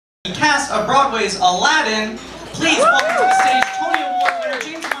The cast of Broadway's Aladdin, please welcome to the stage Tony Award winner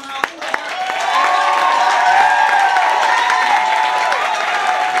James Monroe.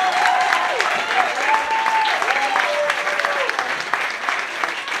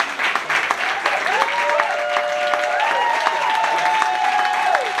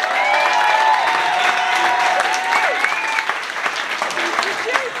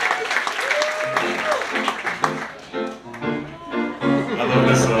 I love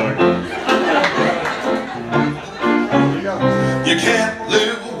this song. You can't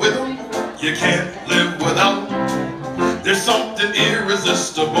live with them, you can't live without them. There's something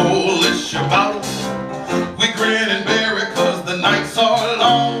irresistible-ish about them. We grin and bear it cause the nights are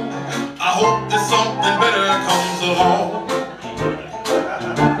long. I hope that something better comes along.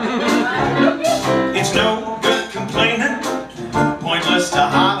 It's no good complaining, pointless to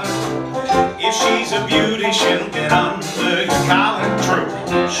holler. If she's a beauty, she'll get under your collar. True,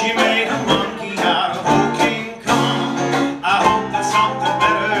 she made a monkey out of old King Kong. I hope that something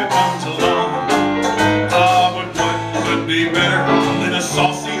better comes along. Ah, but what could be better than a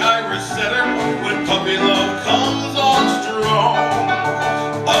saucy Irish setter when puppy love comes on strong?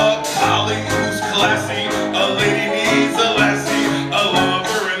 A collie who's classy, a lady needs a lassie, a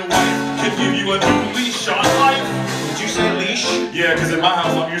lover and wife can give you a new leash on life. Did you say leash? Yeah, because in my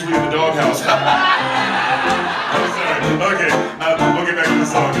house I'm usually in the doghouse. I'm sorry. Okay, we'll get back to the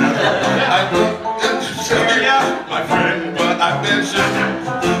song now. I won't tell you, my friend, but I bet you,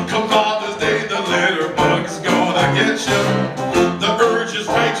 come Father's Day, the litter bug's gonna get you. The urge is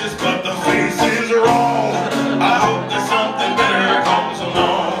righteous, but the face is wrong. I hope that something better comes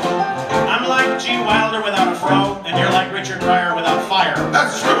along. I'm like G. Wilder without a fro, and you're like Richard Pryor without fire.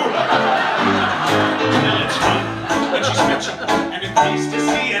 That's true. Well, it's fun when she's bitchy, and it pays to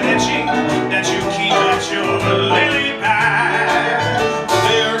see an itchy that you keep at your lily pad.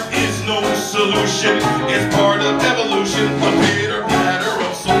 There is no solution, it's part of evolution. The pitter patter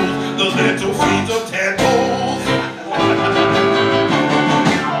of souls, the little feet of Ted.